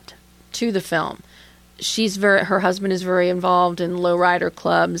brought to the film. Her husband is very involved in lowrider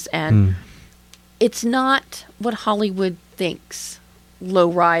clubs, and it's not what Hollywood thinks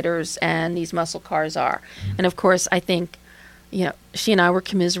lowriders and these muscle cars are. And of course, I think, she and I were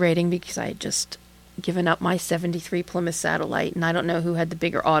commiserating because I had just given up my 73 Plymouth Satellite, and I don't know who had the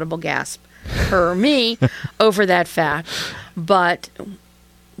bigger audible gasp, her or me, over that fact. But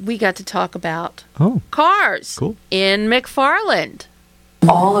we got to talk about cars in McFarland.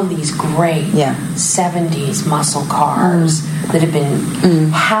 All of these great 70s muscle cars that have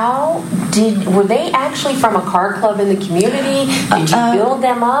been were they actually from a car club in the community? Did you build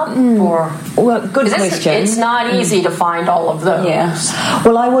them up? Well, good question. It's not easy to find all of those.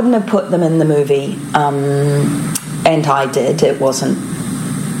 Well, I wouldn't have put them in the movie, and I did. It wasn't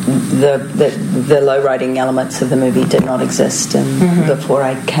the low riding elements of the movie did not exist before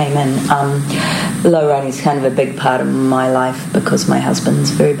I came in. Low riding is kind of a big part of my life because my husband's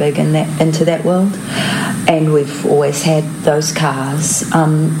very big into that world, and we've always had those cars.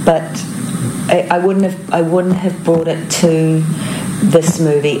 But I wouldn't have brought it to this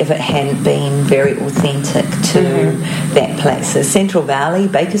movie if it hadn't been very authentic to that place. So Central Valley,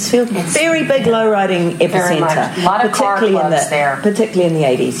 Bakersfield, very big low-riding epicenter. A lot of car clubs there. Particularly in the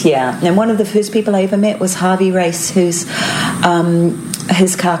 80s, And one of the first people I ever met was Harvey Race, who's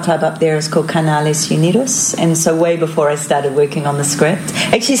his car club up there is called Canales Unidos, and so way before I started working on the script,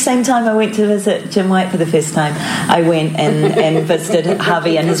 actually same time I went to visit Jim White for the first time, I went and visited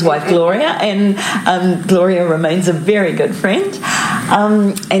Harvey and his wife Gloria, and Gloria remains a very good friend.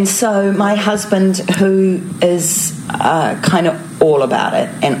 And so my husband, who is kind of all about it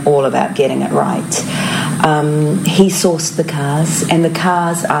and all about getting it right, he sourced the cars, and the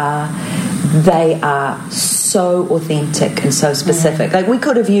cars are so authentic and so specific. Like, we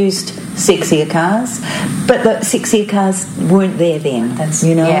could have used sexier cars, but the sexier cars weren't there then,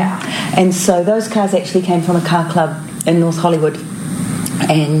 and so those cars actually came from a car club in North Hollywood.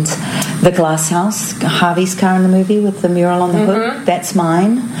 And the Glass House, Harvey's car in the movie with the mural on the hood, that's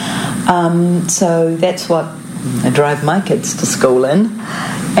mine. So that's what I drive my kids to school in.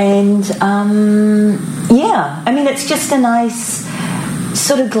 And I mean, it's just a nice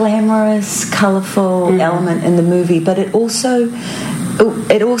sort of glamorous, colourful element in the movie, but it also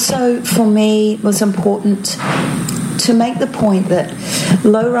for me was important to make the point that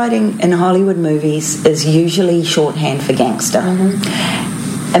low riding in Hollywood movies is usually shorthand for gangster.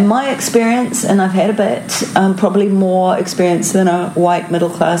 In my experience, and I've had a bit, probably more experience than a white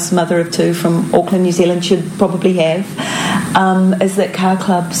middle-class mother of two from Auckland, New Zealand should probably have, is that car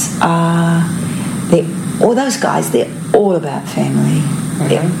clubs all those guys, they're all about family.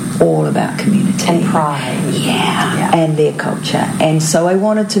 They're all about community. And pride. And their culture. And so I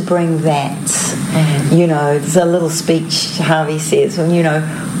wanted to bring that. There's a little speech Harvey says,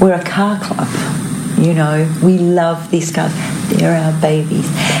 we're a car club. We love these cars. They're our babies.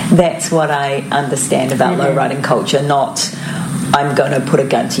 That's what I understand about low riding culture, not I'm going to put a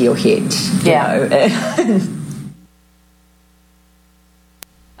gun to your head.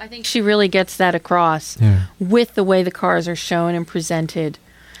 I think she really gets that across with the way the cars are shown and presented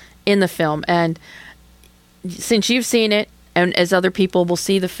in the film. And since you've seen it, and as other people will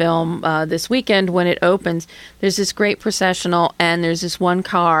see the film this weekend when it opens, there's this great processional, and there's this one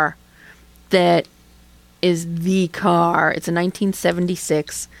car that is the car. It's a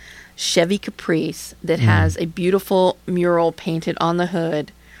 1976 Chevy Caprice that has a beautiful mural painted on the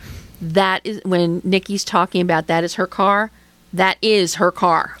hood. That is, when Nikki's talking about that is her car, that is her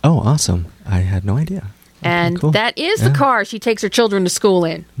car. Oh, awesome. I had no idea. And cool. that is the car she takes her children to school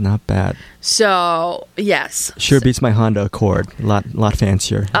in. Not bad. So, yes. Sure beats my Honda Accord. A lot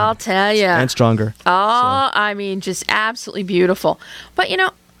fancier. I'll tell you. And stronger. Oh, so. I mean, just absolutely beautiful. But, you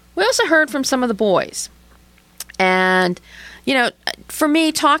know, we also heard from some of the boys. And, you know, for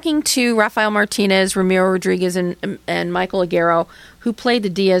me, talking to Rafael Martinez, Ramiro Rodriguez, and Michael Aguero, who played the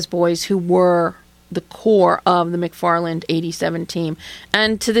Diaz boys, who were the core of the McFarland 87 team,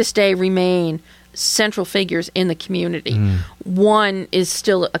 and to this day remain central figures in the community. One is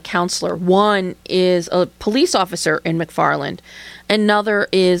still a counselor. One is a police officer in McFarland. Another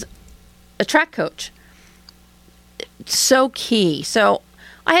is a track coach. So key. So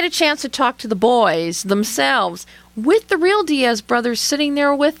I had a chance to talk to the boys themselves with the real Diaz brothers sitting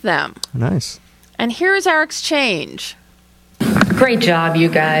there with them. Nice. And here is our exchange. Great job, you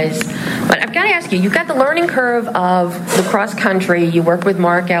guys. But I've got to ask you, you've got the learning curve of the cross country. You worked with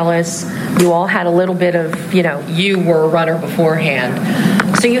Mark Ellis. You all had a little bit of, you know, you were a runner beforehand.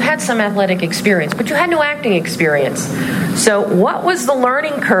 So you had some athletic experience, but you had no acting experience. So what was the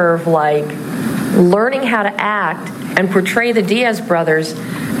learning curve like, learning how to act and portray the Diaz brothers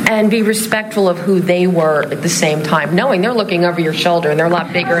and be respectful of who they were at the same time, knowing they're looking over your shoulder and they're a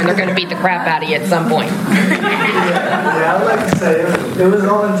lot bigger and they're going to beat the crap out of you at some point? Yeah, I would like to say it was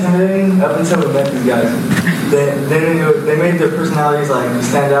all intimidating up until we met these guys. They made their personalities like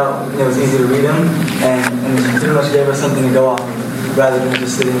stand out, and it was easy to read them, and pretty much gave us something to go off of, rather than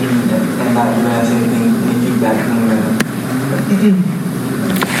just sitting and not giving us any feedback when we met them.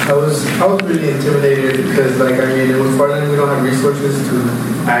 I was really intimidated because, like, I mean, in McFarland we don't have resources to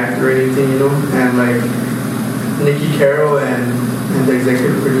act or anything, you know, and like Nikki Carroll and the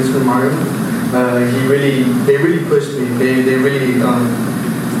executive producer Mario, they really pushed me. They really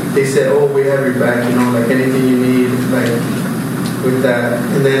they said, oh, we have your back, you know, like anything you need, like with that.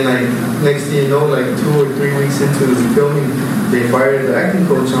 And then like next thing you know, like 2 or 3 weeks into the filming, they fired the acting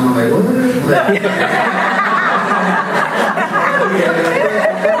coach. And I'm like, what?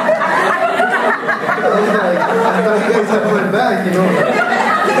 I was like, I thought you guys had my back, you know.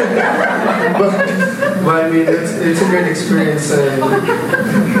 but I mean, it's a great experience. And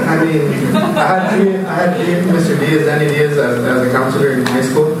I mean, I had Mr. Diaz, Danny Diaz, as a counselor in high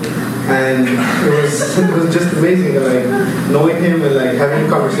school, and it was just amazing, like knowing him and like having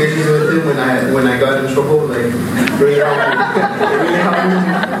conversations with him when I got in trouble, like really helped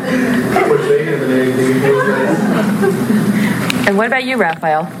me portray him and everything. It was nice. And what about you,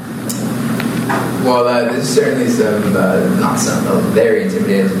 Raphael? Well, there's certainly very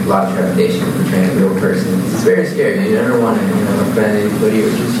intimidating, a lot of trepidation for portraying a real person. It's very scary. You never want to, offend anybody,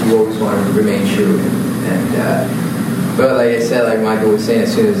 or just you always want to remain true. But like I said, like Michael was saying,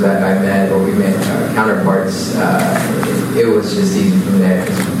 as soon as we met counterparts, it was just easy from there.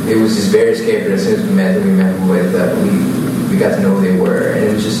 It was just very scary, but as soon as we met with, we got to know who they were, and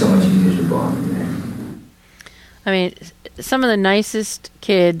it was just so much easier to bond from there. I mean, some of the nicest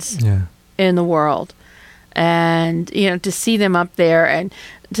kids in the world, and to see them up there and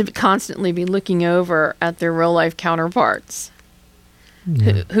to constantly be looking over at their real life counterparts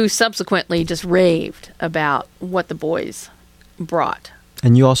who subsequently just raved about what the boys brought.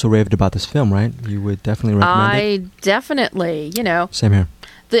 And you also raved about this film, right? You would definitely recommend it? I definitely, Same here.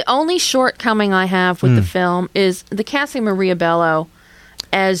 The only shortcoming I have with the film is the casting Maria Bello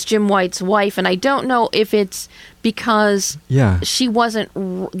as Jim White's wife, and I don't know if it's because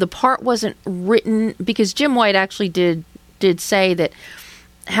the part wasn't written, because Jim White actually did say that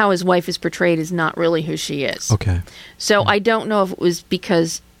how his wife is portrayed is not really who she is. Okay. So I don't know if it was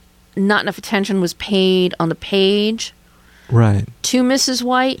because not enough attention was paid on the page to Mrs.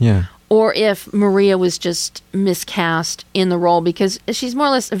 White, or if Maria was just miscast in the role, because she's more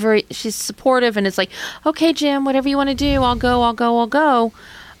or less she's supportive, and it's like, okay, Jim, whatever you want to do, I'll go.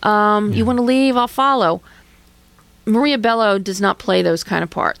 You want to leave, I'll follow. Maria Bello does not play those kind of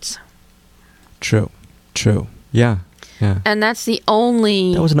parts. True. Yeah. And that's the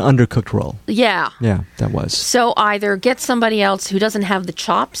only... That was an undercooked role. Yeah. Yeah, that was. So either get somebody else who doesn't have the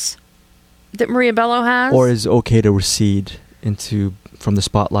chops that Maria Bello has, or is okay to recede from the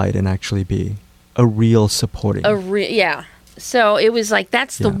spotlight and actually be a real supporting. So it was like,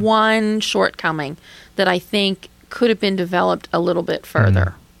 that's the one shortcoming that I think could have been developed a little bit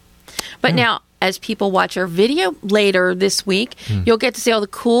further. But now, as people watch our video later this week, you'll get to see all the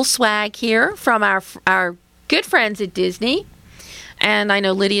cool swag here from our good friends at Disney. And I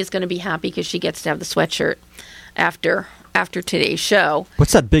know Lydia's going to be happy because she gets to have the sweatshirt after after today's show.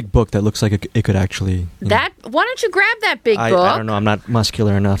 What's that big book that looks like it could actually... Why don't you grab that big book? I don't know. I'm not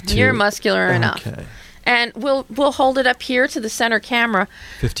muscular enough to... You're muscular enough. Okay. And we'll hold it up here to the center camera.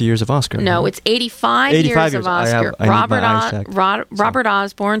 50 years of Oscar. No, it's 85 years of Oscar. Robert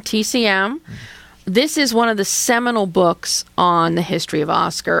Osborne, TCM. This is one of the seminal books on the history of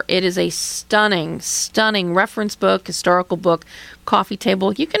Oscar. It is a stunning, stunning reference book, historical book, coffee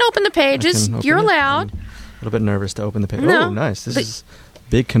table. You can open the pages. You're allowed. I'm a little bit nervous to open the page. No, oh, nice. This is a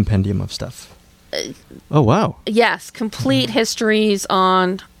big compendium of stuff. Oh, wow. Yes, complete histories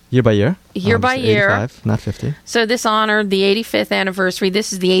on... Year by year? Year by year. 85, not 50. So this honored the 85th anniversary.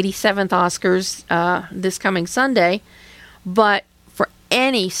 This is the 87th Oscars this coming Sunday. But for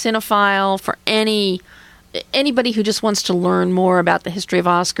any cinephile, for anybody who just wants to learn more about the history of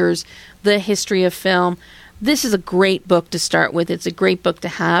Oscars, the history of film, this is a great book to start with. It's a great book to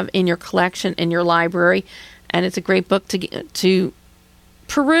have in your collection, in your library. And it's a great book to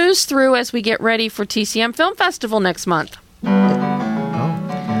peruse through as we get ready for TCM Film Festival next month.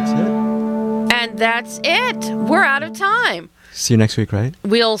 And that's it. We're out of time. See you next week, right?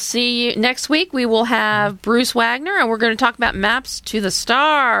 We'll see you next week. We will have Bruce Wagner, and we're going to talk about Maps to the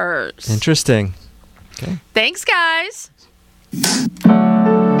Stars. Interesting. Okay. Thanks, guys.